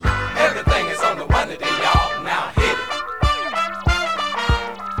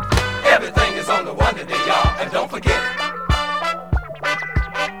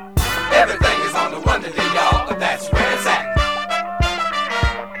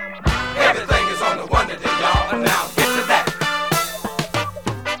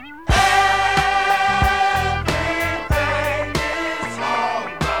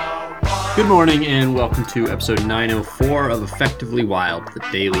morning and welcome to episode 904 of Effectively Wild, the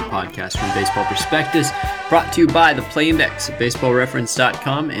daily podcast from Baseball Prospectus, brought to you by the Play Index at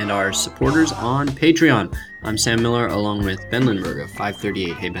baseballreference.com and our supporters on Patreon. I'm Sam Miller along with Ben Lindbergh of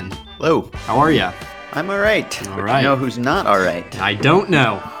 538. Hey, Ben. Hello. How are ya? I'm all right. All right. You know who's not all right? I don't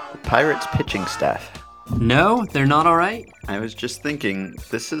know. The Pirates pitching staff. No, they're not all right? I was just thinking,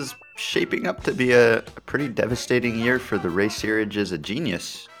 this is shaping up to be a pretty devastating year for the Ray Searage is a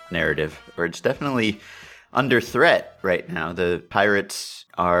genius narrative, or it's definitely under threat right now. The Pirates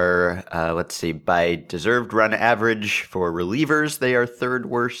are, by deserved run average for relievers, they are third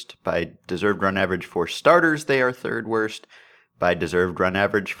worst. By deserved run average for starters, they are third worst. By deserved run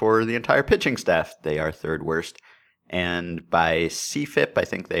average for the entire pitching staff, they are third worst. And by CFIP, I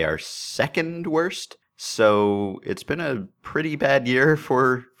think they are second worst. So it's been a pretty bad year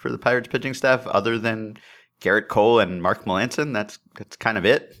for the Pirates pitching staff, other than Garrett Cole and Mark Melancon. That's kind of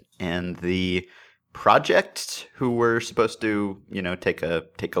it. And the projects who were supposed to, take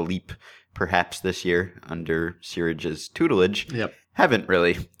a leap perhaps this year under Searage's tutelage haven't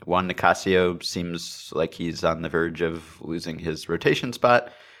really. Juan Nicasio seems like he's on the verge of losing his rotation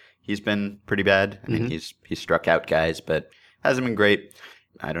spot. He's been pretty bad. I mean, he's struck out guys, but hasn't been great.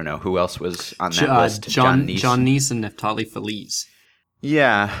 I don't know who else was on that list. John Neese and Neftali Feliz.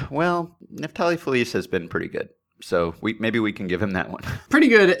 Yeah, well, Neftali Feliz has been pretty good, so maybe we can give him that one. Pretty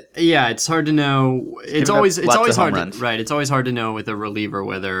good. Yeah, it's hard to know. It's always hard runs. Right. It's always hard to know with a reliever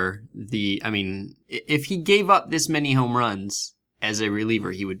whether if he gave up this many home runs as a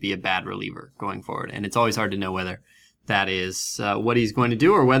reliever, he would be a bad reliever going forward, and it's always hard to know whether that is what he's going to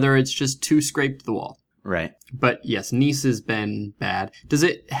do or whether it's just too scraped the wall. Right. But yes, Neese has been bad. Does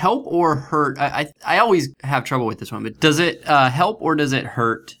it help or hurt? I always have trouble with this one, but does it help or does it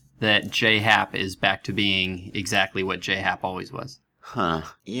hurt that J-Happ is back to being exactly what J-Happ always was? Huh.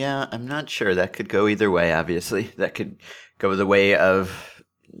 Yeah, I'm not sure. That could go either way, obviously. That could go the way of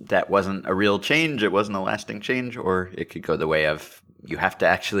that wasn't a real change, it wasn't a lasting change, or it could go the way of you have to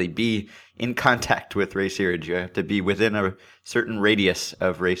actually be in contact with Ray Searage. You have to be within a certain radius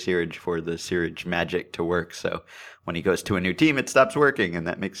of Ray Searage for the Searage magic to work. So when he goes to a new team, it stops working, and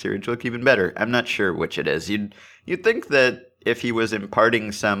that makes Searage look even better. I'm not sure which it is. You'd think that if he was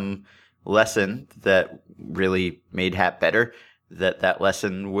imparting some lesson that really made Happ better, that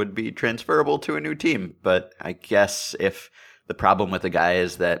lesson would be transferable to a new team. But I guess if the problem with the guy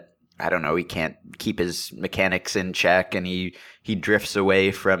is that, I don't know, he can't keep his mechanics in check and he drifts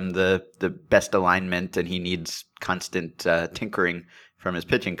away from the best alignment and he needs constant tinkering from his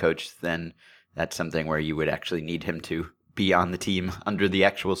pitching coach, then that's something where you would actually need him to be on the team under the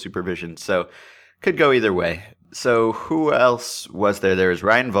actual supervision. So could go either way. So who else was there? There was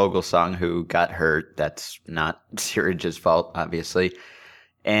Ryan Vogelsong, who got hurt. That's not Searage's fault, obviously.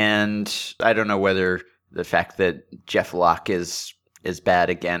 And I don't know whether the fact that Jeff Locke is bad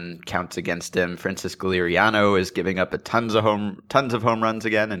again counts against him. Francisco Liriano is giving up tons of home runs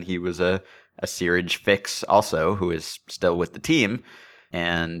again, and he was a Searage fix also, who is still with the team,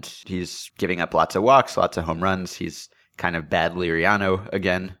 and he's giving up lots of walks, lots of home runs. He's kind of bad Liriano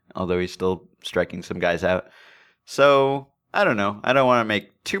again, although he's still striking some guys out. So I don't know. I don't want to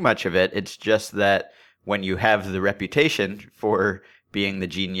make too much of it. It's just that when you have the reputation for being the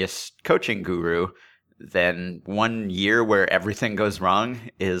genius coaching guru, then 1 year where everything goes wrong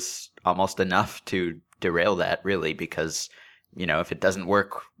is almost enough to derail that, really, because, if it doesn't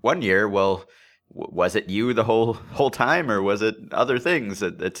work 1 year, well, was it you the whole time, or was it other things?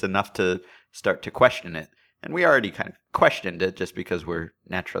 It's enough to start to question it. And we already kind of questioned it just because we're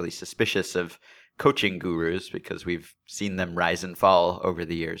naturally suspicious of coaching gurus because we've seen them rise and fall over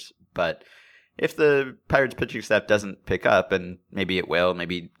the years. But if the Pirates pitching staff doesn't pick up, and maybe it will,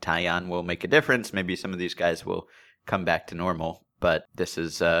 maybe Taillon will make a difference, maybe some of these guys will come back to normal. But this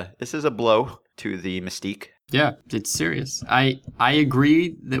is a blow to the mystique. Yeah, it's serious. I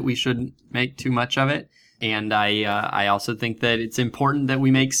agree that we shouldn't make too much of it, and I also think that it's important that we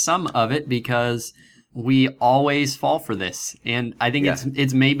make some of it because we always fall for this. And I think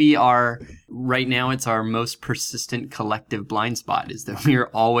it's maybe right now it's our most persistent collective blind spot, is that we are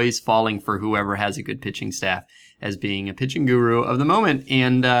always falling for whoever has a good pitching staff as being a pitching guru of the moment.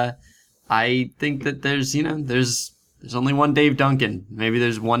 And I think that there's only one Dave Duncan. Maybe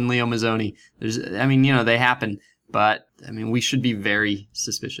there's one Leo Mazzoni. They happen, but we should be very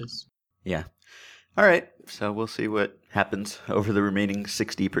suspicious. Yeah. All right. So we'll see what happens over the remaining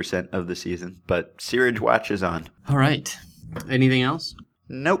 60% of the season. But Searage watch is on. All right. Anything else?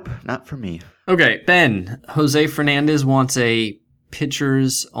 Nope, not for me. Okay, Ben. Jose Fernandez wants a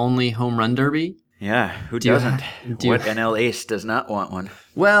pitchers only home run derby. Yeah, who Do you- doesn't? do you- What NL ace does not want one?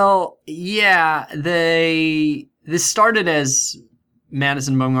 Well, yeah, this started as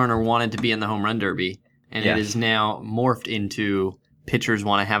Madison Bumgarner wanted to be in the home run derby, and Yes. it is now morphed into pitchers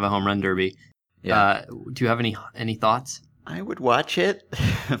want to have a home run derby. Yeah. Do you have any thoughts? I would watch it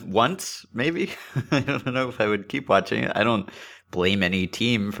once, maybe. I don't know if I would keep watching it. I don't blame any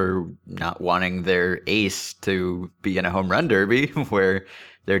team for not wanting their ace to be in a home run derby where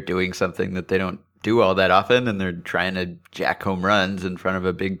they're doing something that they don't do all that often and they're trying to jack home runs in front of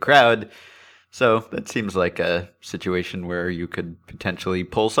a big crowd. So that seems like a situation where you could potentially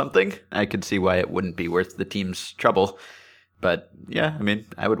pull something. I could see why it wouldn't be worth the team's trouble. But yeah, I mean,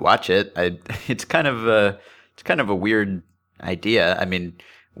 I would watch it. It's kind of a weird idea. I mean,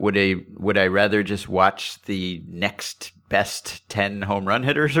 would I rather just watch the next best 10 home run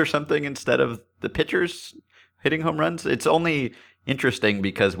hitters or something instead of the pitchers hitting home runs? It's only interesting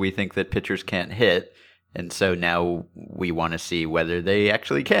because we think that pitchers can't hit, and so now we want to see whether they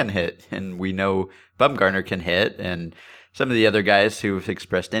actually can hit. And we know Bumgarner can hit, and some of the other guys who've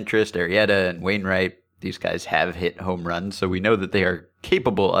expressed interest, Arrieta and Wainwright, these guys have hit home runs, so we know that they are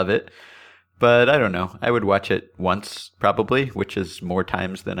capable of it. But I don't know. I would watch it once, probably, which is more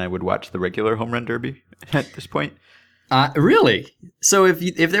times than I would watch the regular home run derby at this point. Really? So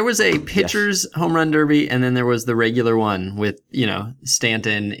if there was a pitcher's home run derby and then there was the regular one with,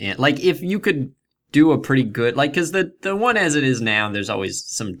 Stanton, and like if you could do a pretty good, like, because the one as it is now, there's always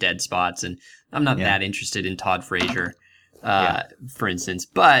some dead spots, and I'm not that interested in Todd Frazier, for instance.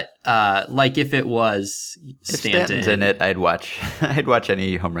 But like if it was Stanton, if Stanton's in it, I'd watch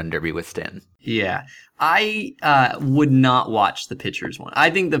any home run derby with Stanton. Yeah. I would not watch the pitchers one. I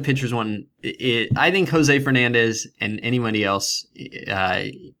think the pitchers one, I think Jose Fernandez and anybody else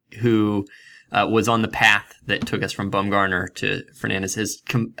who was on the path that took us from Bumgarner to Fernandez has,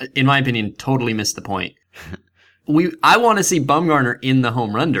 in my opinion, totally missed the point. I want to see Bumgarner in the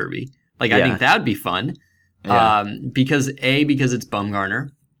home run derby. Like, I think that would be fun. Yeah. Because it's Bumgarner.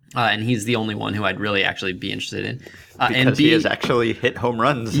 And he's the only one who I'd really actually be interested in. Because and B, he has actually hit home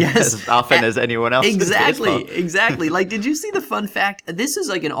runs yes, as often as anyone else. Exactly. Like, did you see the fun fact? This is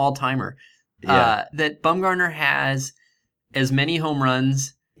like an all-timer. That Bumgarner has as many home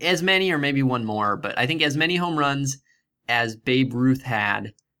runs, as many or maybe one more, but I think as many home runs as Babe Ruth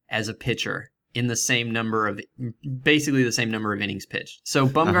had as a pitcher in the same number of innings pitched. So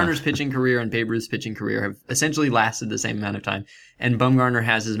Bumgarner's pitching career and Babe Ruth's pitching career have essentially lasted the same amount of time, and Bumgarner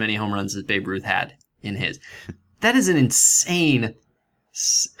has as many home runs as Babe Ruth had in his. That is an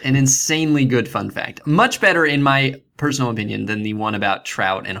insanely good fun fact. Much better, in my personal opinion, than the one about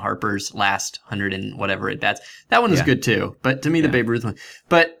Trout and Harper's last 100 and whatever at bats. That one was good too, but to me, the Babe Ruth one.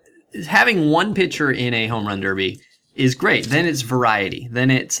 But having one pitcher in a home run derby is great. Then it's variety. Then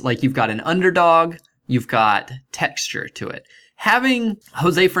it's like you've got an underdog, you've got texture to it. Having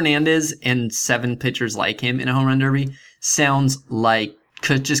Jose Fernandez and 7 pitchers like him in a home run derby sounds like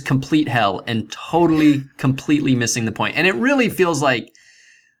just complete hell and completely missing the point. And it really feels like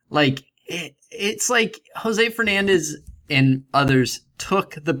it's like Jose Fernandez and others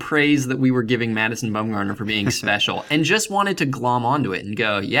took the praise that we were giving Madison Bumgarner for being special and just wanted to glom onto it and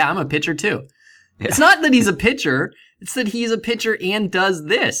go, yeah, I'm a pitcher too. Yeah. It's not that he's a pitcher. It's that he's a pitcher and does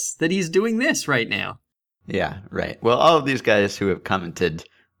this, that he's doing this right now. Yeah, right. Well, all of these guys who have commented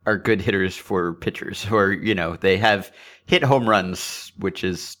are good hitters for pitchers, or, they have hit home runs, which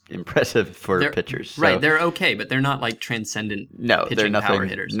is impressive for pitchers. So, right, they're okay, but they're not like transcendent pitching power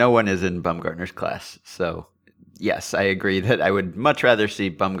hitters. No one is in Bumgarner's class. So, yes, I agree that I would much rather see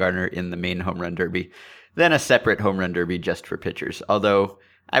Bumgarner in the main home run derby than a separate home run derby just for pitchers. Although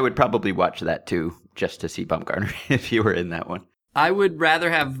I would probably watch that too, just to see Bumgarner if you were in that one. I would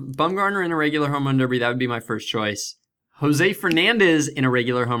rather have Bumgarner in a regular home run derby. That would be my first choice. Jose Fernandez in a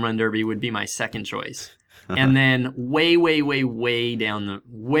regular home run derby would be my second choice. And then way down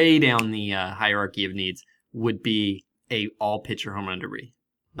the hierarchy of needs would be a all pitcher home run derby,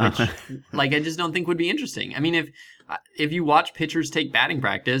 which I just don't think would be interesting. I mean, if you watch pitchers take batting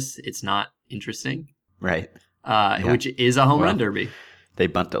practice, it's not interesting, right? Which is a home run derby. They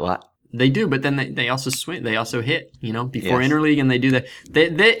bunt a lot. They do, but then they also swing. They also hit, before interleague, and they do that.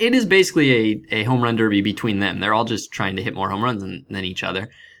 It is basically a home run derby between them. They're all just trying to hit more home runs than each other.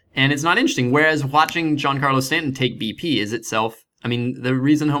 And it's not interesting. Whereas watching Giancarlo Stanton take BP is itself, the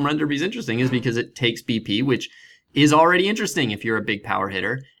reason home run derby is interesting is because it takes BP, which is already interesting if you're a big power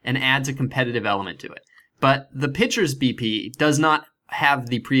hitter, and adds a competitive element to it. But the pitcher's BP does not have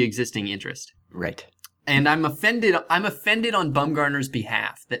the pre-existing interest. Right. And I'm offended on Bumgarner's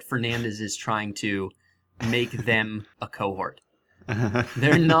behalf that Fernandez is trying to make them a cohort.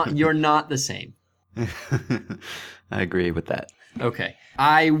 You're not the same. I agree with that. Okay.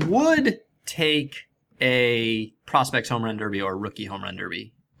 I would take a prospects home run derby or rookie home run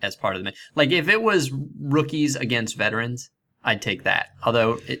derby as part of the like if it was rookies against veterans, I'd take that.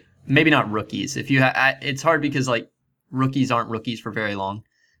 Although it maybe not rookies. If you it's hard because like rookies aren't rookies for very long.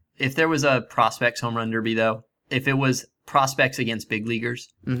 If there was a prospects home run derby though, if it was prospects against big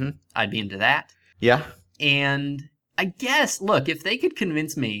leaguers, I'd be into that. Yeah. And I guess, look, if they could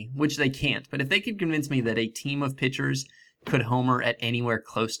convince me, which they can't, but if they could convince me that a team of pitchers could homer at anywhere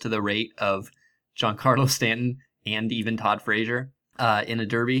close to the rate of Giancarlo Stanton and even Todd Frazier in a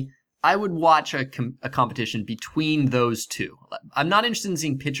derby, I would watch a competition between those two. I'm not interested in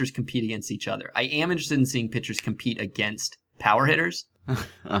seeing pitchers compete against each other. I am interested in seeing pitchers compete against power hitters.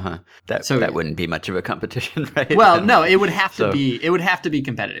 That wouldn't be much of a competition, right? Well, no, it would have to be. It would have to be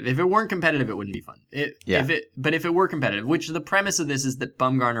competitive. If it weren't competitive, it wouldn't be fun. But if it were competitive, which the premise of this is that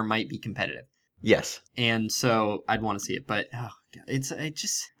Bumgarner might be competitive. Yes. And so I'd want to see it, but I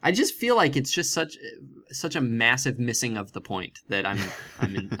just feel like it's just such a massive missing of the point that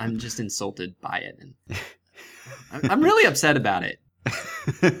I'm just insulted by it, and I'm really upset about it.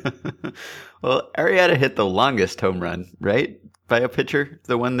 Well, Arrieta hit the longest home run, right? By a pitcher.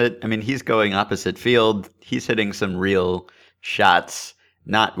 The one that, I mean, he's going opposite field. He's hitting some real shots,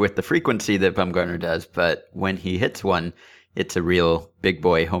 not with the frequency that Bumgarner does, but when he hits one, it's a real big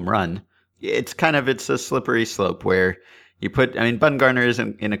boy home run. It's a slippery slope where you put, I mean, Bumgarner is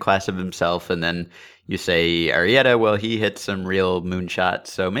in a class of himself, and then you say Arrieta, well, he hit some real moonshots,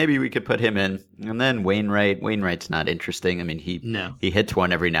 so maybe we could put him in. And then Wainwright's not interesting. I mean, he hits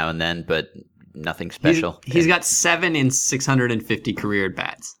one every now and then, but nothing special. He's got 7 in 650 career at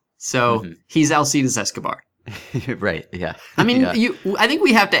bats. So he's Alcides Escobar. Right, yeah. I mean, yeah. I think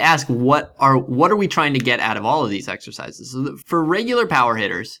we have to ask what are we trying to get out of all of these exercises? So for regular power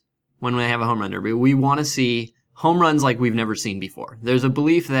hitters, when we have a home run derby, we want to see home runs like we've never seen before. There's a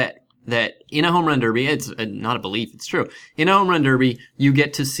belief that in a home run derby, it's not a belief, it's true. In a home run derby, you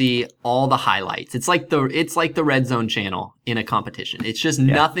get to see all the highlights. It's like the Red Zone channel in a competition. It's just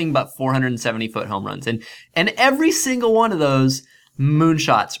nothing but 470-foot home runs. And every single one of those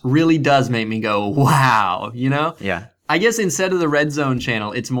moonshots really does make me go, wow, you know? Yeah. I guess instead of the Red Zone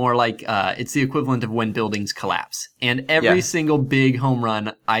channel, it's more like it's the equivalent of when buildings collapse. And every single big home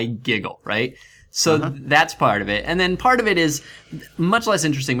run, I giggle, right? So that's part of it. And then part of it is much less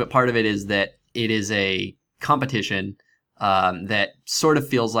interesting, but part of it is that it is a competition that sort of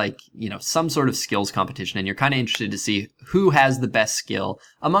feels like, you know, some sort of skills competition. And you're kind of interested to see who has the best skill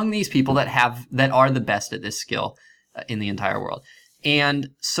among these people that are the best at this skill in the entire world. And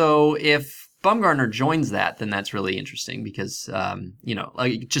so if Bumgarner joins that, then that's really interesting because, you know,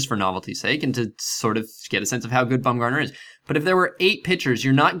 like just for novelty's sake and to sort of get a sense of how good Bumgarner is. But if there were 8 pitchers,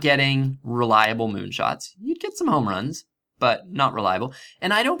 you're not getting reliable moonshots. You'd get some home runs, but not reliable.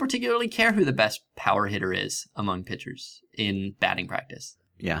 And I don't particularly care who the best power hitter is among pitchers in batting practice.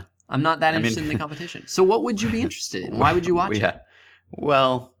 Yeah. I'm not that interested in the competition. So what would you be interested in? Why would you watch it?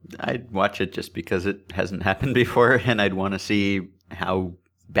 Well, I'd watch it just because it hasn't happened before, and I'd want to see how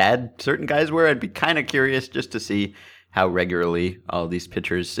bad certain guys were. I'd be kind of curious just to see how regularly all these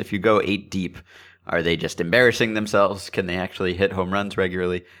pitchers, if you go 8 deep, are they just embarrassing themselves? Can they actually hit home runs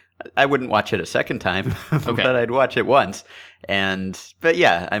regularly? I wouldn't watch it a second time, but I'd watch it once. But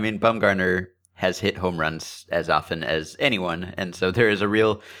yeah, I mean, Bumgarner has hit home runs as often as anyone, and so there is a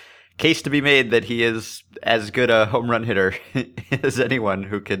real case to be made that he is as good a home run hitter as anyone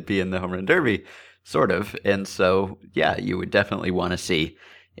who could be in the home run derby, sort of. And so, yeah, you would definitely want to see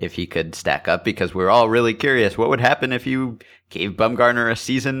if he could stack up, because we're all really curious what would happen if you gave Bumgarner a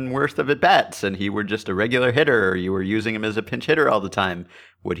season worth of at-bats and he were just a regular hitter, or you were using him as a pinch hitter all the time.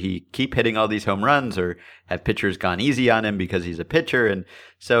 Would he keep hitting all these home runs, or have pitchers gone easy on him because he's a pitcher? And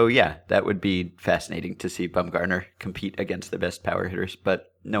so, yeah, that would be fascinating to see Bumgarner compete against the best power hitters,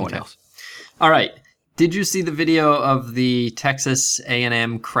 but no one else. All right. Did you see the video of the Texas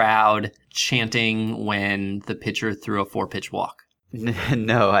A&M crowd chanting when the pitcher threw a 4-pitch walk?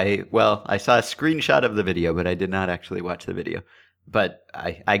 No, I saw a screenshot of the video, but I did not actually watch the video. But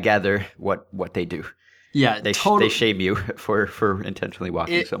I gather what they do. Yeah, they shame you for intentionally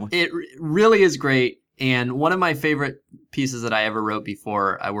walking someone. It really is great. And one of my favorite pieces that I ever wrote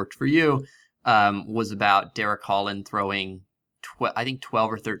before I worked for you was about Derek Holland throwing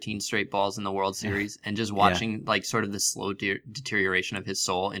 12 or 13 straight balls in the World Series, and just watching like sort of the slow deterioration of his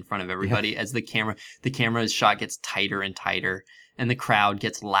soul in front of everybody as the camera's shot gets tighter and tighter, and the crowd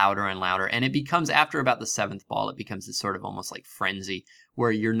gets louder and louder. And it becomes, after about the 7th ball, it becomes this sort of almost like frenzy where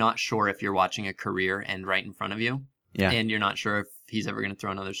you're not sure if you're watching a career end right in front of you. Yeah. And you're not sure if he's ever going to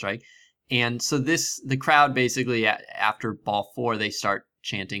throw another strike. And so the crowd basically after ball 4, they start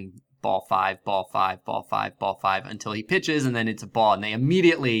chanting ball 5, ball 5, ball 5, ball 5 until he pitches, and then it's a ball. And they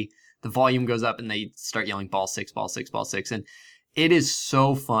immediately, the volume goes up and they start yelling ball 6, ball 6, ball 6. And it is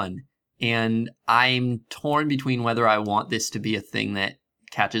so fun. And I'm torn between whether I want this to be a thing that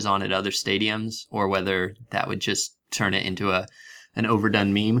catches on at other stadiums or whether that would just turn it into an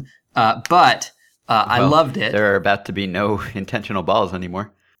overdone meme. But I loved it. There are about to be no intentional balls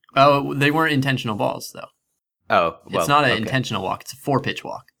anymore. Oh, they weren't intentional balls, though. Oh, well, it's not an intentional walk. It's a 4-pitch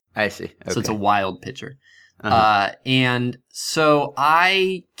walk. I see. Okay. So it's a wild pitcher. And so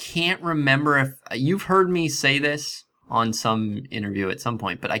I can't remember if you've heard me say this on some interview at some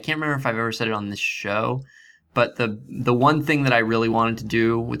point, but I can't remember if I've ever said it on this show. But the one thing that I really wanted to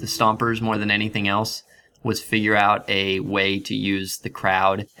do with the Stompers more than anything else was figure out a way to use the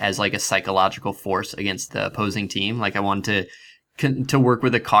crowd as like a psychological force against the opposing team. Like I wanted to work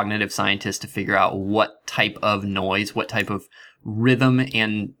with a cognitive scientist to figure out what type of noise, what type of rhythm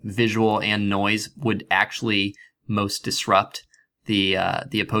and visual and noise would actually most disrupt the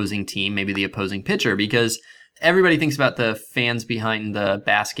opposing team, maybe the opposing pitcher, because everybody thinks about the fans behind the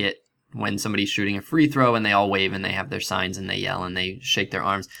basket when somebody's shooting a free throw and they all wave and they have their signs and they yell and they shake their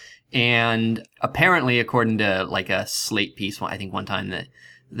arms. And apparently, according to like a Slate piece, I think one time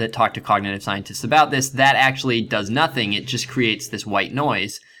that talked to cognitive scientists about this, that actually does nothing. It just creates this white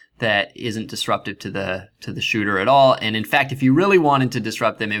noise that isn't disruptive to the shooter at all. And in fact, if you really wanted to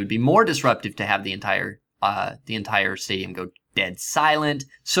disrupt them, it would be more disruptive to have the entire stadium go dead silent.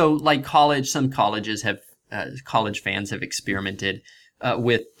 So like some colleges have, college fans have experimented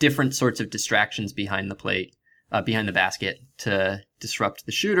with different sorts of distractions behind the plate, behind the basket to disrupt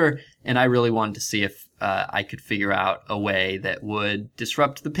the shooter. And I really wanted to see if I could figure out a way that would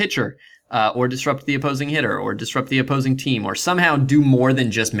disrupt the pitcher, or disrupt the opposing hitter, or disrupt the opposing team, or somehow do more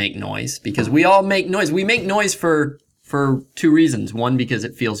than just make noise. Because we all make noise. We make noise for 2 reasons. One, because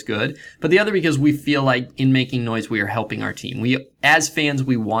it feels good, but the other because we feel like in making noise, we are helping our team. We, as fans,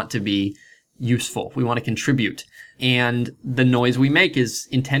 we want to be useful. We want to contribute. And the noise we make is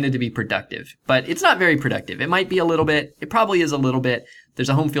intended to be productive, but it's not very productive. It might be a little bit. It probably is a little bit. There's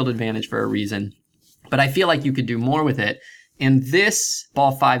a home field advantage for a reason, but I feel like you could do more with it. And this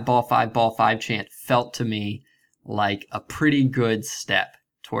ball 5, ball 5, ball 5 chant felt to me like a pretty good step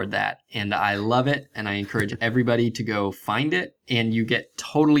toward that. And I love it. And I encourage everybody to go find it, and you get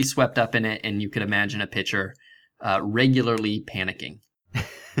totally swept up in it. And you could imagine a pitcher regularly panicking.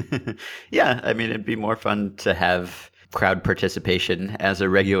 Yeah, I mean, it'd be more fun to have crowd participation as a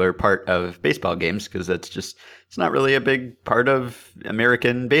regular part of baseball games, because it's not really a big part of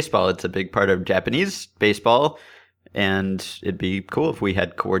American baseball. It's a big part of Japanese baseball. And it'd be cool if we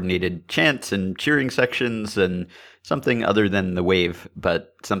had coordinated chants and cheering sections and something other than the wave,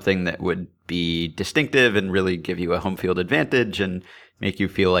 but something that would be distinctive and really give you a home field advantage and make you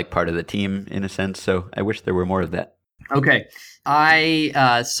feel like part of the team in a sense. So I wish there were more of that. Okay.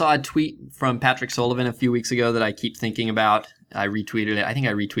 I saw a tweet from Patrick Sullivan a few weeks ago that I keep thinking about. I retweeted it. I think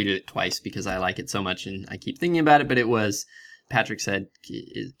I retweeted it twice because I like it so much and I keep thinking about it. But it was, Patrick said,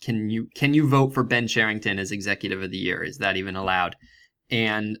 can you vote for Ben Cherington as Executive of the Year? Is that even allowed?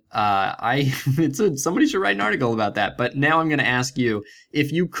 And somebody should write an article about that. But now I'm going to ask you,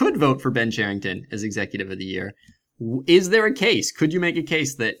 if you could vote for Ben Cherington as Executive of the Year, is there a case? Could you make a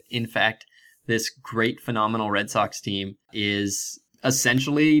case that, in fact, this great, phenomenal Red Sox team is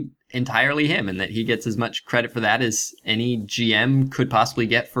essentially entirely him, and that he gets as much credit for that as any GM could possibly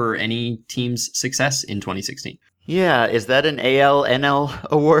get for any team's success in 2016? Yeah, is that an AL/NL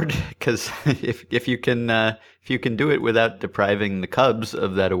award? Because if you can do it without depriving the Cubs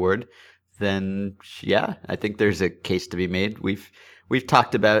of that award, then yeah, I think there's a case to be made. We've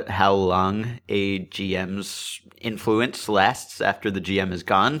talked about how long a GM's influence lasts after the GM is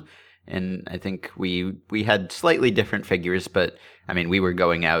gone. And I think we had slightly different figures, but I mean, we were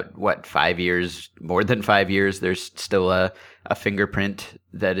going out, 5 years, more than 5 years. There's still a fingerprint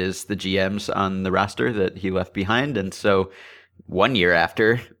that is the GM's on the roster that he left behind. And so 1 year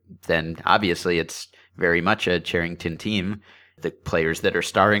after, then obviously it's very much a Cherington team. The players that are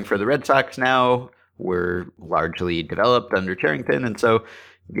starring for the Red Sox now were largely developed under Cherington. And so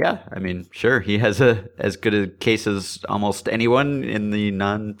yeah, I mean, sure, he has as good a case as almost anyone in the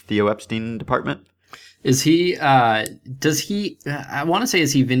non-Theo Epstein department. Is he, I want to say,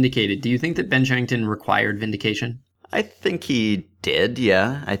 is he vindicated? Do you think that Ben Cherington required vindication? I think he did,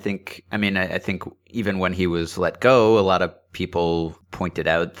 yeah. I think even when he was let go, a lot of people pointed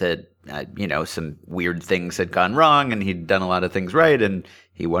out that, some weird things had gone wrong and he'd done a lot of things right and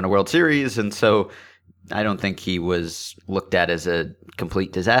he won a World Series. And so I don't think he was looked at as a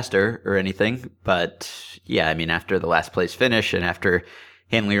complete disaster or anything. But yeah, I mean, after the last place finish and after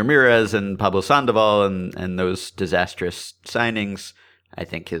Hanley Ramirez and Pablo Sandoval and those disastrous signings, I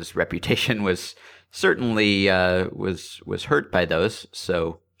think his reputation was certainly was hurt by those.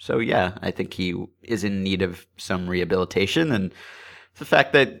 So yeah, I think he is in need of some rehabilitation. And the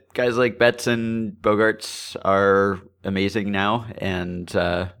fact that guys like Betts and Bogaerts are amazing now, and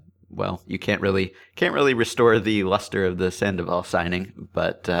well, you can't really restore the luster of the Sandoval signing,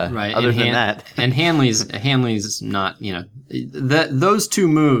 but Right. other than that, and Hanley's not, those two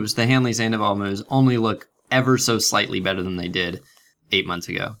moves, the Hanley Sandoval moves, only look ever so slightly better than they did 8 months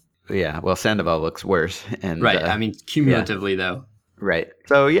ago. yeah, well, Sandoval looks worse, and Right. I mean, cumulatively though. right.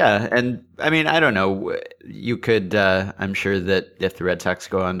 So yeah, and I mean, I don't know. You could, I'm sure that if the Red Sox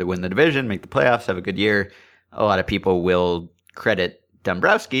go on to win the division, make the playoffs, have a good year, a lot of people will credit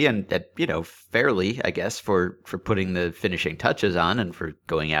Dombrowski and fairly, I guess, for putting the finishing touches on and for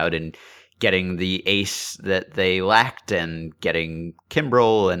going out and getting the ace that they lacked and getting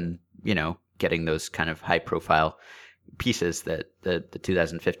Kimbrel and getting those kind of high profile pieces that the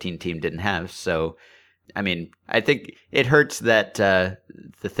 2015 team didn't have. So, I mean, I think it hurts that the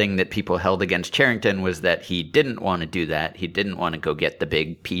thing that people held against Cherington was that he didn't want to do that. He didn't want to go get the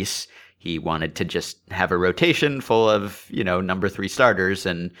big piece. He wanted to just have a rotation full of, number 3 starters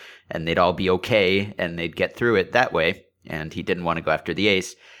and they'd all be okay and they'd get through it that way. And he didn't want to go after the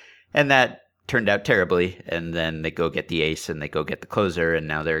ace. And that turned out terribly. And then they go get the ace and they go get the closer and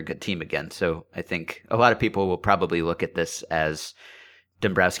now they're a good team again. So I think a lot of people will probably look at this as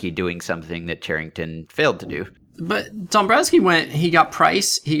Dombrowski doing something that Cherington failed to do. But Dombrowski he got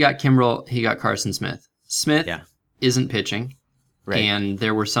Price, he got Kimbrel, he got Carson Smith. Smith isn't pitching. Right. And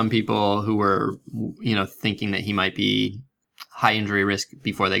there were some people who were, thinking that he might be high injury risk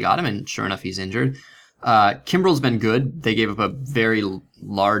before they got him, and sure enough, he's injured. Kimbrel's been good. They gave up a very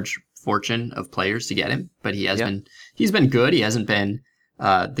large fortune of players to get him, but he's been good. He hasn't been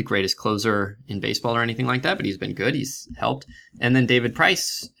the greatest closer in baseball or anything like that, but he's been good. He's helped. And then David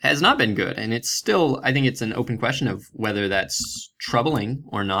Price has not been good, and it's still, I think it's an open question of whether that's troubling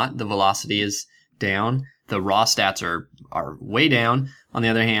or not. The velocity is down. The raw stats are way down. On the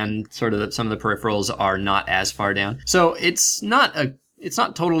other hand, sort of some of the peripherals are not as far down. So it's not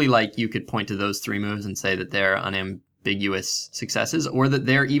totally like you could point to those 3 moves and say that they're unambiguous successes, or that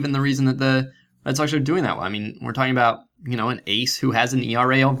they're even the reason that the Red Sox are doing that well. I mean, we're talking about, an ace who has an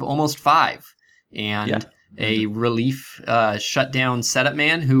ERA of almost 5 and a relief shutdown setup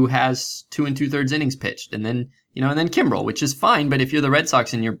man who has 2 2/3 innings pitched. And then, and then Kimbrel, which is fine. But if you're the Red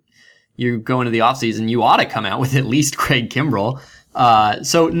Sox and you go into the offseason, you ought to come out with at least Craig Kimbrel.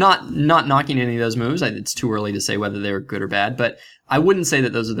 So not knocking any of those moves. It's too early to say whether they're good or bad, but I wouldn't say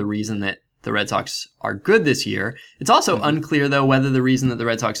that those are the reason that the Red Sox are good this year. It's also unclear, though, whether the reason that the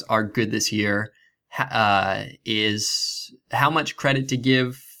Red Sox are good this year is how much credit to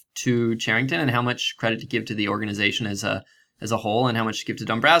give to Cherington and how much credit to give to the organization as a whole and how much to give to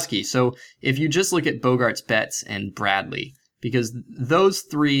Dombrowski. So if you just look at Bogaerts, Betts, and Bradley, because those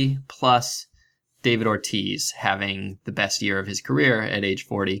 3 plus David Ortiz having the best year of his career at age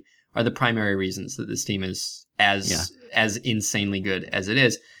 40 are the primary reasons that this team is as insanely good as it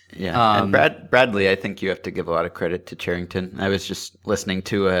is. Yeah, and Bradley, I think you have to give a lot of credit to Cherington. I was just listening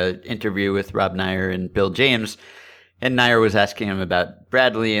to an interview with Rob Neyer and Bill James, and Neyer was asking him about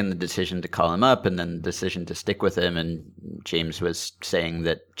Bradley and the decision to call him up and then the decision to stick with him. And James was saying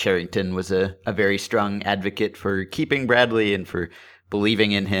that Cherington was a very strong advocate for keeping Bradley and for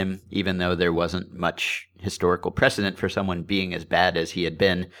believing in him, even though there wasn't much historical precedent for someone being as bad as he had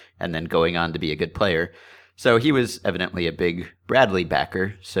been and then going on to be a good player. So he was evidently a big Bradley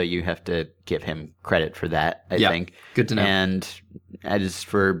backer, so you have to give him credit for that, I think. Good to know. And as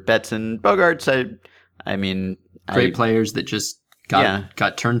for Betts and Bogaerts, I mean... Great players that just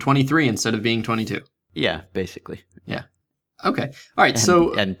got turned 23 instead of being 22. Yeah, basically. Yeah. Okay. All right.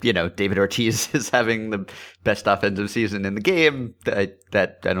 And David Ortiz is having the best offensive season in the game.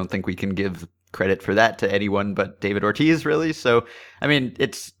 That I don't think we can give credit for that to anyone but David Ortiz, really. So, I mean,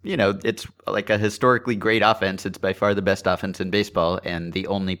 it's like a historically great offense. It's by far the best offense in baseball. And the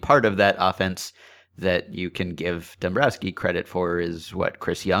only part of that offense that you can give Dombrowski credit for is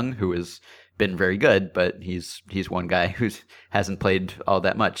Chris Young, who has been very good, but he's one guy who hasn't played all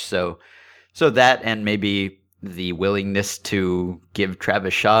that much. So that, and maybe the willingness to give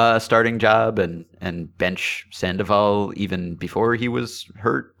Travis Shaw a starting job and bench Sandoval even before he was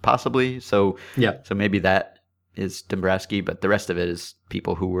hurt, possibly. So maybe that is Dombrowski, but the rest of it is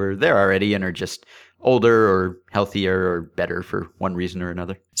people who were there already and are just older or healthier or better for one reason or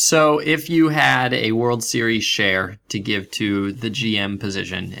another. So if you had a World Series share to give to the GM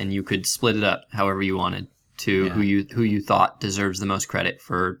position and you could split it up however you wanted to who you thought deserves the most credit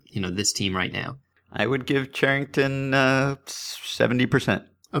for, this team right now. I would give Cherington 70%.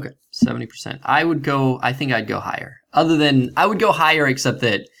 Okay, 70%. I think I'd go higher. I would go higher except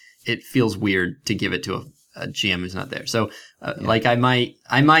that it feels weird to give it to a GM who's not there. So I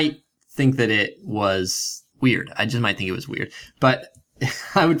might think that it was weird. I just might think it was weird. But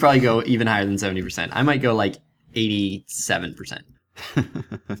I would probably go even higher than 70%. I might go like 87%.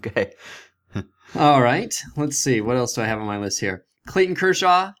 Okay. All right. Let's see. What else do I have on my list here? Clayton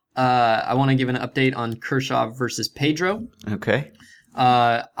Kershaw. I want to give an update on Kershaw versus Pedro. Okay.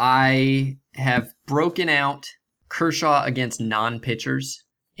 I have broken out Kershaw against non-pitchers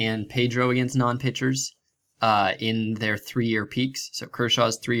and Pedro against non-pitchers in their 3-year peaks. So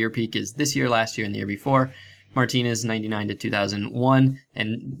Kershaw's 3-year peak is this year, last year, and the year before. Martinez, 99 to 2001.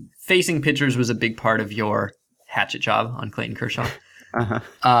 And facing pitchers was a big part of your hatchet job on Clayton Kershaw.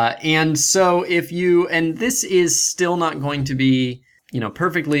 And so and this is still not going to be,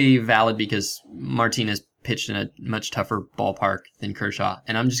 perfectly valid because Martinez pitched in a much tougher ballpark than Kershaw,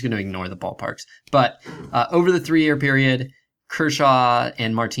 and I'm just going to ignore the ballparks. But over the 3-year period, Kershaw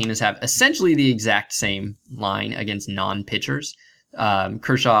and Martinez have essentially the exact same line against non-pitchers.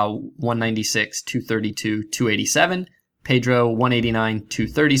 Kershaw 196, 232, 287. Pedro 189,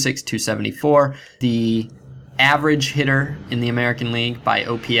 236, 274. The average hitter in the American League by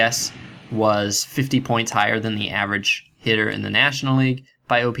OPS was 50 points higher than the average hitter in the National League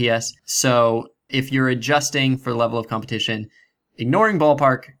by OPS. So if you're adjusting for level of competition, ignoring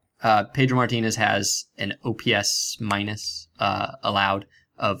ballpark, Pedro Martinez has an OPS minus allowed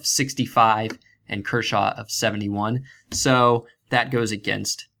of 65 and Kershaw of 71. So that goes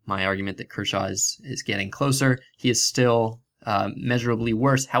against my argument that Kershaw is getting closer. He is still measurably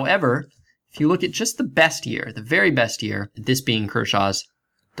worse. However, if you look at just the best year, the very best year, this being Kershaw's,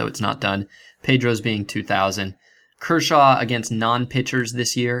 though it's not done, Pedro's being 2000. Kershaw against non-pitchers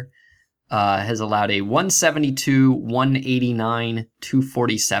this year has allowed a 172, 189,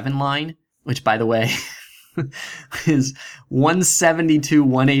 247 line, which, by the way, is 172,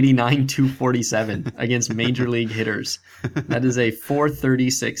 189, 247 against major league hitters. That is a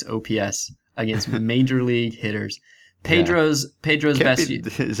 436 OPS against major league hitters. Pedro's best year.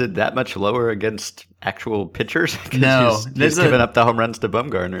 Is it that much lower against actual pitchers? No, he's given up the home runs to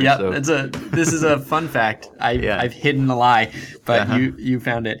Bumgarner. Yeah, so. This is a fun fact. I've hidden the lie, but you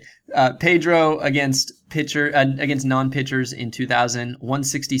found it. Pedro against non-pitchers in 2000,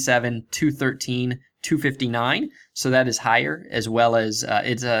 167, 213, 259. So that is higher, as well as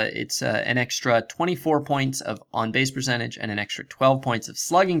it's an extra 24 points of on-base percentage and an extra 12 points of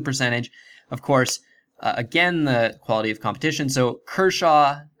slugging percentage. Of course, again, the quality of competition. So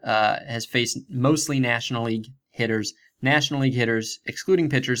Kershaw has faced mostly National League hitters. National League hitters, excluding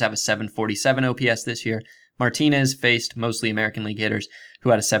pitchers, have a 747 OPS this year. Martinez faced mostly American League hitters who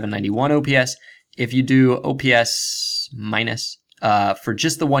had a 791 OPS. If you do OPS minus for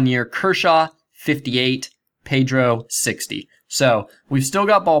just the 1 year, Kershaw 58, Pedro 60. So we've still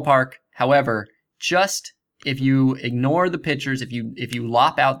got ballpark. However, just if you ignore the pitchers, if you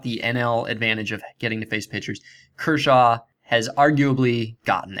lop out the NL advantage of getting to face pitchers, Kershaw has arguably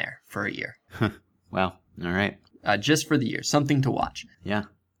gotten there for a year. Wow. All right. Just for the year. Something to watch. Yeah.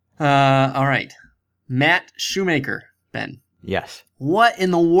 All right. Matt Shoemaker, Ben. Yes. What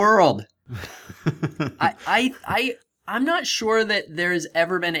in the world? I'm not sure that there has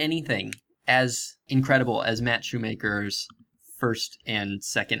ever been anything as incredible as Matt Shoemaker's first and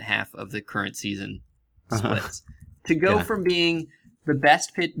second half of the current season splits. To go from being the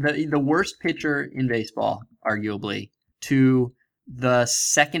best the worst pitcher in baseball, arguably, to the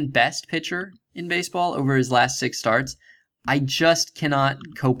second best pitcher in baseball over his last 6 starts, I just cannot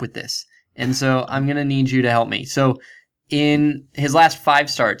cope with this. And so I'm going to need you to help me. So in his last 5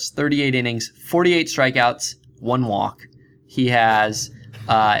 starts, 38 innings, 48 strikeouts, 1 walk. He has,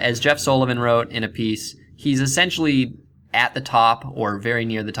 as Jeff Sullivan wrote in a piece, he's essentially at the top or very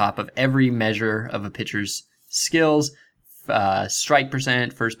near the top of every measure of a pitcher's skills, strike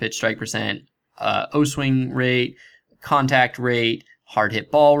percent, first pitch strike percent, O-swing rate, contact rate, hard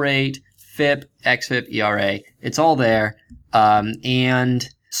hit ball rate, FIP, XFIP, ERA. It's all there. And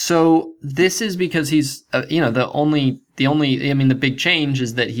so this is because he's, the big change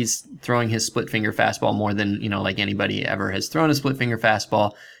is that he's throwing his split finger fastball more than, like anybody ever has thrown a split finger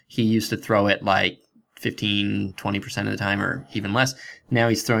fastball. He used to throw it like 15, 20% of the time or even less. Now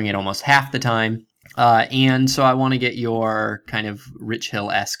he's throwing it almost half the time. And so I want to get your kind of Rich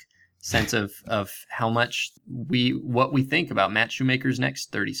Hill-esque sense of how much what we think about Matt Shoemaker's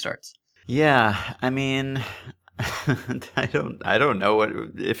next 30 starts. Yeah, I mean, I don't know what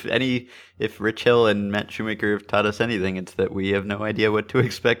if Rich Hill and Matt Shoemaker have taught us anything, it's that we have no idea what to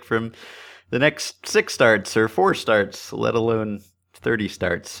expect from the next 6 starts or 4 starts, let alone 30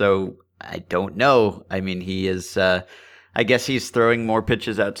 starts. So I don't know. I mean, he is. I guess he's throwing more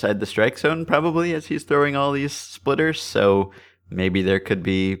pitches outside the strike zone probably as he's throwing all these splitters. So maybe there could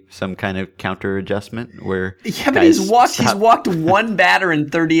be some kind of counter adjustment where but he's walked one batter in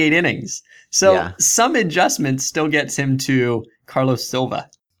 38 innings. So some adjustment still gets him to Carlos Silva.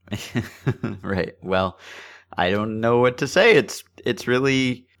 Right. Well, I don't know what to say. It's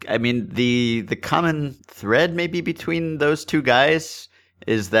really, I mean, the common thread maybe between those two guys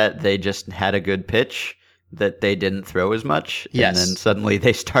is that they just had a good pitch that they didn't throw as much. Yes. And then suddenly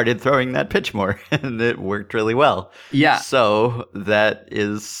they started throwing that pitch more and it worked really well. Yeah. So that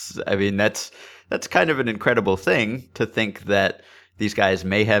is, I mean, that's kind of an incredible thing to think that these guys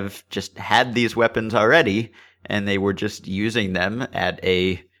may have just had these weapons already and they were just using them at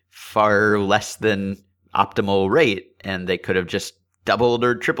a far less than optimal rate, and they could have just doubled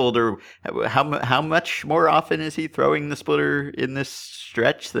or tripled. Or how much more often is he throwing the splitter in this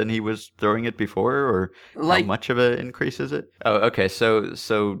stretch than he was throwing it before, or how much of an increase is it? Oh, okay.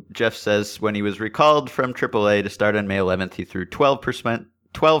 So Jeff says when he was recalled from AAA to start on May 11th, he threw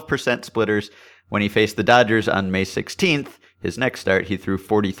 12% splitters. When he faced the Dodgers on May 16th, his next start, he threw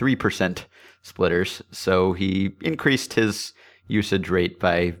 43% splitters. So he increased his usage rate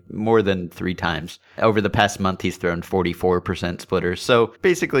by more than 3 times. Over the past month, he's thrown 44% splitters. So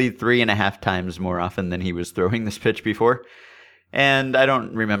basically 3.5 times more often than he was throwing this pitch before. And I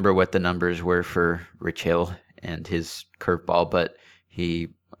don't remember what the numbers were for Rich Hill and his curveball, but he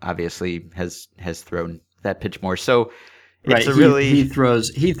obviously has thrown that pitch more. So it's he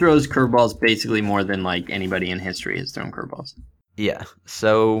throws curveballs basically more than like anybody in history has thrown curveballs. Yeah.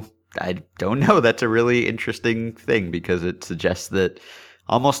 So I don't know. That's a really interesting thing because it suggests that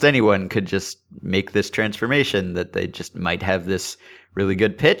almost anyone could just make this transformation, that they just might have this really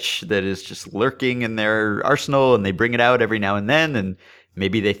good pitch that is just lurking in their arsenal and they bring it out every now and then. And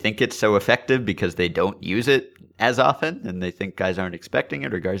maybe they think it's so effective because they don't use it as often and they think guys aren't expecting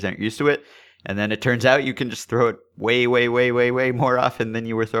it or guys aren't used to it. And then it turns out you can just throw it way, way, way, way, way more often than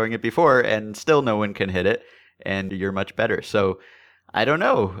you were throwing it before and still no one can hit it and you're much better. So I don't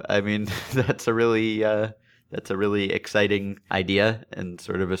know. I mean, that's a really exciting idea and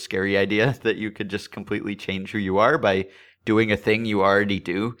sort of a scary idea that you could just completely change who you are by doing a thing you already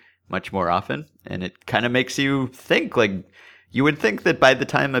do much more often. And it kind of makes you think, like, you would think that by the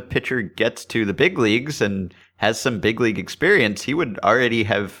time a pitcher gets to the big leagues and has some big league experience, he would already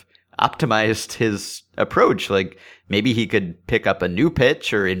have optimized his approach. Like maybe he could pick up a new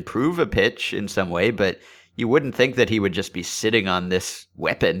pitch or improve a pitch in some way, but you wouldn't think that he would just be sitting on this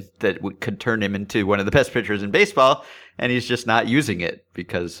weapon that could turn him into one of the best pitchers in baseball, and he's just not using it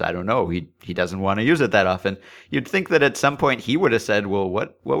because, I don't know, he doesn't want to use it that often. You'd think that at some point he would have said, well,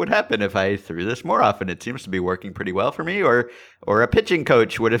 what would happen if I threw this more often? It seems to be working pretty well for me. Or a pitching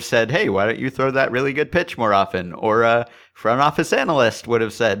coach would have said, hey, why don't you throw that really good pitch more often? Or a front office analyst would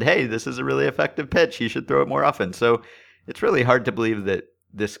have said, hey, this is a really effective pitch. You should throw it more often. So it's really hard to believe that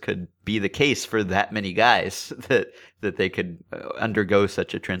this could be the case for that many guys that they could undergo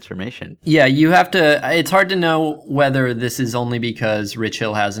such a transformation. Yeah, you have to. It's hard to know whether this is only because Rich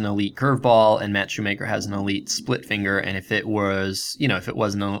Hill has an elite curveball and Matt Shoemaker has an elite split finger, and if it was, if it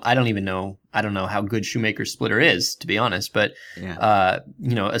wasn't, I don't know how good Shoemaker's splitter is, to be honest. But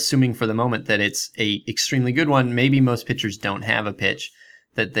assuming for the moment that it's a extremely good one, maybe most pitchers don't have a pitch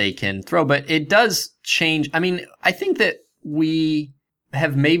that they can throw, but it does change. I mean, I think that we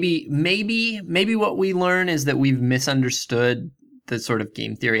have maybe what we learn is that we've misunderstood the sort of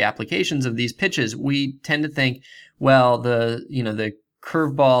game theory applications of these pitches. We tend to think, well, the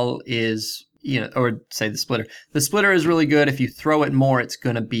curveball is, or say the splitter. The splitter is really good. If you throw it more, it's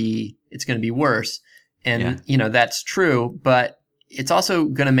going to be worse. And, that's true, but it's also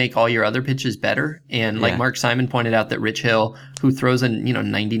going to make all your other pitches better. And like Mark Simon pointed out that Rich Hill, who throws a,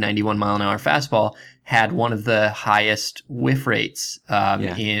 90, 91 mile an hour fastball, had one of the highest whiff rates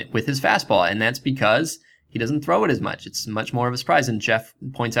with his fastball. And that's because he doesn't throw it as much. It's much more of a surprise. And Jeff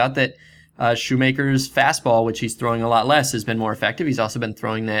points out that Shoemaker's fastball, which he's throwing a lot less, has been more effective. He's also been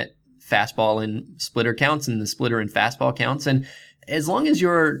throwing that fastball in splitter counts and the splitter and fastball counts. And as long as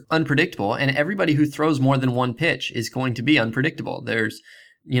you're unpredictable, and everybody who throws more than one pitch is going to be unpredictable. There's,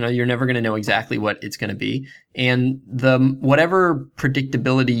 you're never going to know exactly what it's going to be. And whatever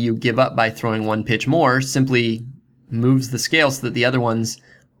predictability you give up by throwing one pitch more simply moves the scale so that the other ones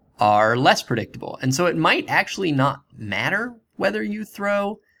are less predictable. And so it might actually not matter whether you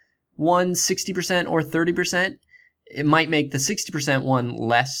throw one 60% or 30%. It might make the 60% one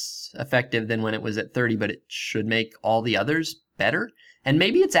less effective than when it was at 30, but it should make all the others better. And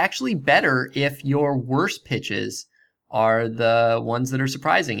maybe it's actually better if your worst pitches are the ones that are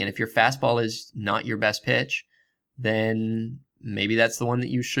surprising. And if your fastball is not your best pitch, then maybe that's the one that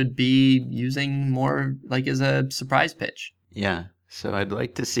you should be using more like as a surprise pitch. Yeah. So I'd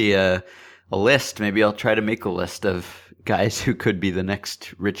like to see a list. Maybe I'll try to make a list of guys who could be the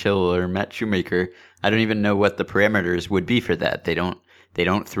next Rich Hill or Matt Shoemaker. I don't even know what the parameters would be for that. They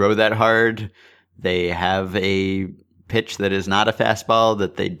don't throw that hard. They have a pitch that is not a fastball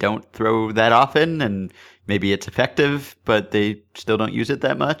that they don't throw that often, and maybe it's effective, but they still don't use it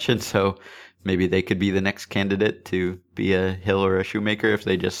that much. And so maybe they could be the next candidate to be a Hill or a Shoemaker if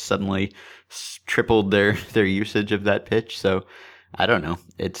they just suddenly tripled their usage of that pitch. So I don't know.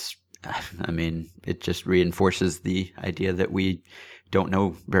 It just reinforces the idea that we don't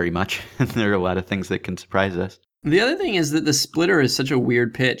know very much. There are a lot of things that can surprise us. The other thing is that the splitter is such a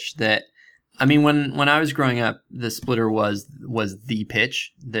weird pitch that, when I was growing up, the splitter was the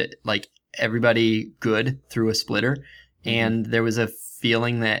pitch that like everybody good threw a splitter. And there was a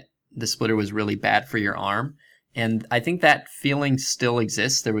feeling that the splitter was really bad for your arm. And I think that feeling still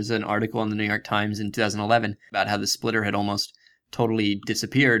exists. There was an article in the New York Times in 2011 about how the splitter had almost totally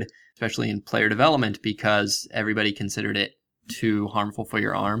disappeared, especially in player development, because everybody considered it too harmful for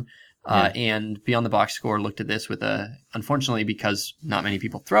your arm. And Beyond the Box Score looked at this with unfortunately, because not many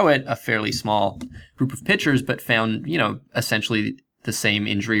people throw it, a fairly small group of pitchers, but found, essentially the same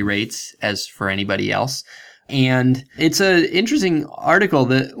injury rates as for anybody else. And it's an interesting article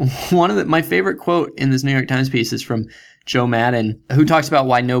that my favorite quote in this New York Times piece is from Joe Madden, who talks about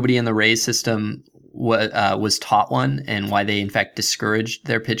why nobody in the Rays system was taught one and why they in fact discouraged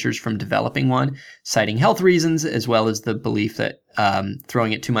their pitchers from developing one, citing health reasons as well as the belief that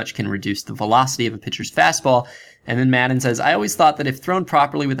throwing it too much can reduce the velocity of a pitcher's fastball. And then Madden says, I always thought that if thrown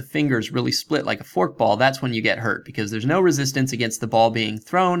properly with the fingers really split like a forkball, that's when you get hurt because there's no resistance against the ball being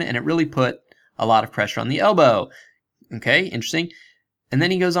thrown and it really put a lot of pressure on the elbow. Okay, interesting. And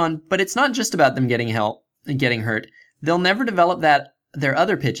then he goes on, but it's not just about them getting hurt. They'll never develop their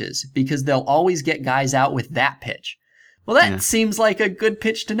other pitches because they'll always get guys out with that pitch. Well, that seems like a good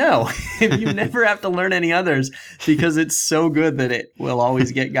pitch to know. If you never have to learn any others because it's so good that it will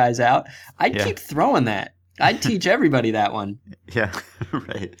always get guys out. I'd keep throwing that. I'd teach everybody that one. Yeah,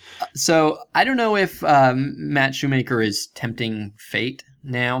 right. So I don't know if Matt Shoemaker is tempting fate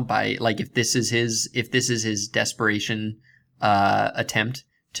now by if this is his desperation attempt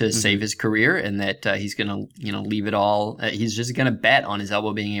to save his career, and that he's gonna leave it all. He's just gonna bet on his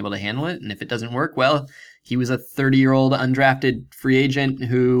elbow being able to handle it, and if it doesn't work, well, he was a 30-year-old undrafted free agent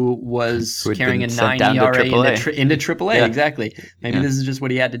who was carrying a 9 ERA into AAA. Yeah. Exactly. Maybe this is just what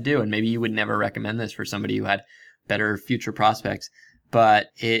he had to do, and maybe you would never recommend this for somebody who had better future prospects. But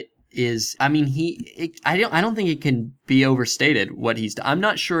it is. I don't think it can be overstated what he's done. I'm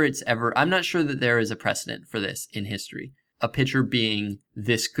not sure that there is a precedent for this in history. A pitcher being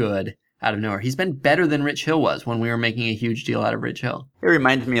this good out of nowhere. He's been better than Rich Hill was when we were making a huge deal out of Rich Hill. It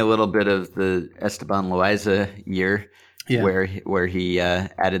reminds me a little bit of the Esteban Loaiza year, where he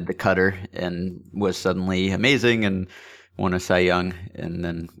added the cutter and was suddenly amazing and won a Cy Young, and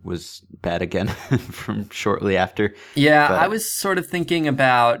then was bad again from shortly after. Yeah, I was sort of thinking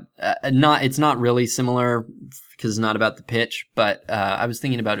about it's not really similar because it's not about the pitch, but I was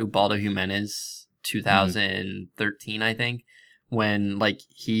thinking about Ubaldo Jimenez 2013, I think, when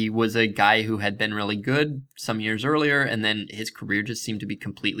he was a guy who had been really good some years earlier, and then his career just seemed to be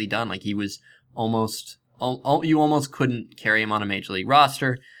completely done. He was you almost couldn't carry him on a major league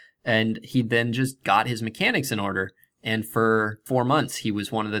roster, and he then just got his mechanics in order. And for 4 months, he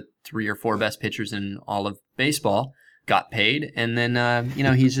was one of the 3 or 4 best pitchers in all of baseball, got paid, and then,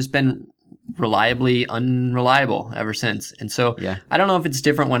 he's just been reliably unreliable ever since. And so I don't know if it's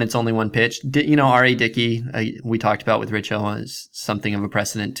different when it's only one pitch. R.A. Dickey, we talked about with Rich Hill, is something of a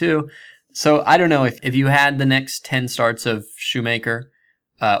precedent too. So I don't know if you had the next 10 starts of Shoemaker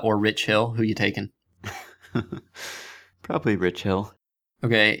or Rich Hill, who you taking? Probably Rich Hill.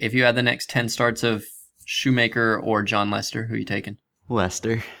 Okay, if you had the next 10 starts of Shoemaker or John Lester, who you taking?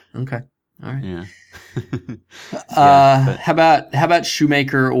 Lester. Okay. All right. Yeah. How about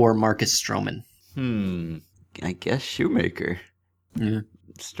Shoemaker or Marcus Stroman? I guess Shoemaker. Yeah.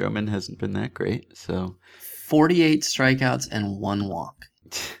 Stroman hasn't been that great, so 48 strikeouts and 1 walk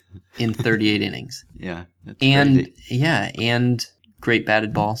in 38 innings. Yeah. That's and crazy. yeah, and great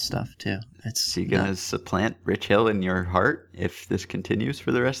batted ball stuff too. Is he going to supplant Rich Hill in your heart if this continues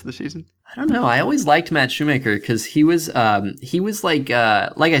for the rest of the season? I don't know. I always liked Matt Shoemaker because he was like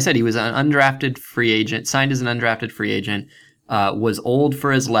I said, he was an undrafted free agent, signed as an undrafted free agent, was old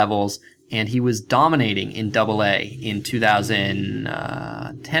for his levels, and he was dominating in Double-A in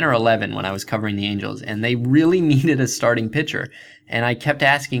 2010 or 11 when I was covering the Angels, and they really needed a starting pitcher. And I kept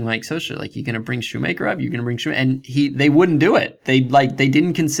asking Mike Scioscia, like, you going to bring Shoemaker up? You going to bring Shoemaker? And they wouldn't do it. They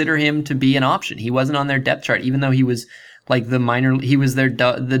didn't consider him to be an option. He wasn't on their depth chart, even though he was like he was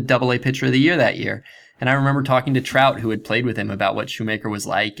the Double-A pitcher of the year that year. And I remember talking to Trout, who had played with him, about what Shoemaker was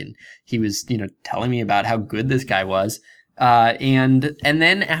like, and he was, telling me about how good this guy was. And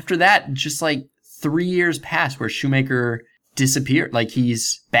then after that, just like 3 years passed where Shoemaker disappeared. Like,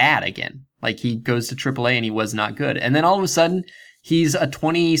 he's bad again. Like, he goes to AAA and he was not good. And then all of a sudden, he's a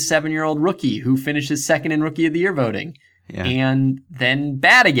 27-year-old rookie who finishes second in Rookie of the Year voting, and then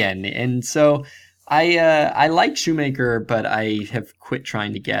bad again. And so I like Shoemaker, but I have quit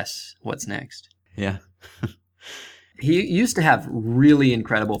trying to guess what's next. Yeah. He used to have really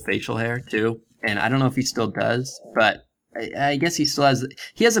incredible facial hair too, and I don't know if he still does, but I guess he still has.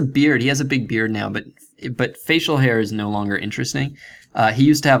 He has a beard. He has a big beard now, but facial hair is no longer interesting. He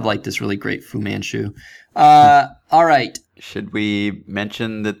used to have like this really great Fu Manchu. All right. Should we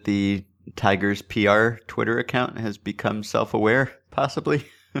mention that the Tigers PR Twitter account has become self-aware, possibly?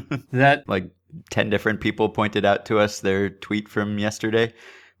 That like 10 different people pointed out to us their tweet from yesterday,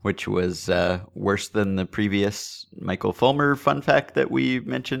 which was worse than the previous Michael Fulmer fun fact that we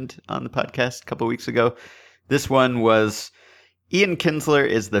mentioned on the podcast a couple weeks ago. This one was, Ian Kinsler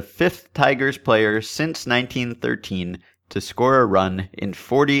is the 5th Tigers player since 1913 to score a run in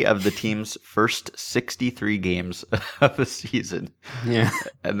 40 of the team's first 63 games of a season. Yeah.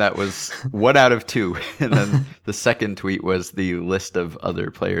 And that was 1 out of 2. And then the second tweet was the list of other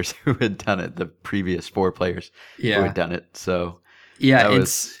players who had done it, the previous 4 players who had done it. So yeah, that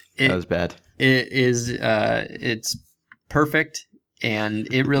was bad. It's perfect.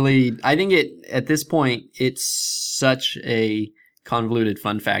 And it really, I think at this point, it's such a convoluted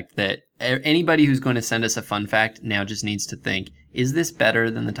fun fact that anybody who's going to send us a fun fact now just needs to think, is this better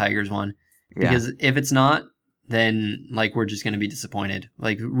than the Tigers one? Because if it's not, then like we're just going to be disappointed.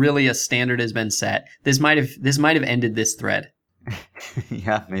 Like, really, a standard has been set. This might have ended this thread.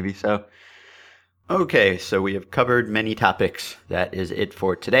 Yeah, maybe so. Okay, so we have covered many topics. That is it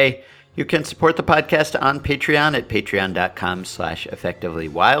for today. You can support the podcast on Patreon at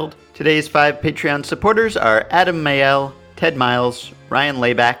patreon.com/effectivelywild. Today's 5 Patreon supporters are Adam Mayel, Ted Miles, Ryan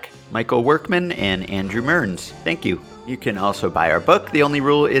Layback, Michael Workman, and Andrew Mearns. Thank you. You can also buy our book, The Only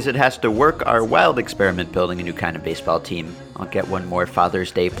Rule Is It Has to Work, our wild experiment building a new kind of baseball team. I'll get one more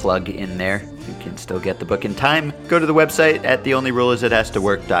Father's Day plug in there. You can still get the book in time. Go to the website at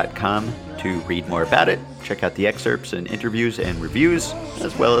theonlyruleisithastowrk.com to read more about it, check out the excerpts and interviews and reviews,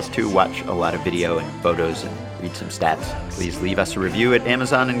 as well as to watch a lot of video and photos and read some stats. Please leave us a review at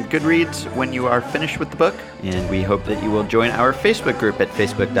Amazon and Goodreads when you are finished with the book, and we hope that you will join our Facebook group at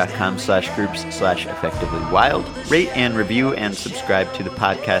facebook.com/groups/effectivelywild. Rate and review and subscribe to the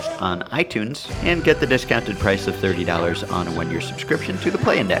podcast on iTunes, and get the discounted price of $30 on a 1-year subscription to the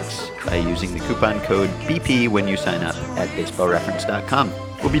Play Index by using the coupon code BP when you sign up at baseballreference.com.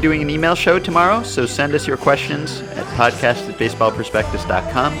 We'll be doing an email show tomorrow, so send us your questions at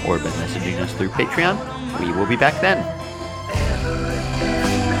podcast@baseballprospectus.com or by messaging us through Patreon. We will be back then.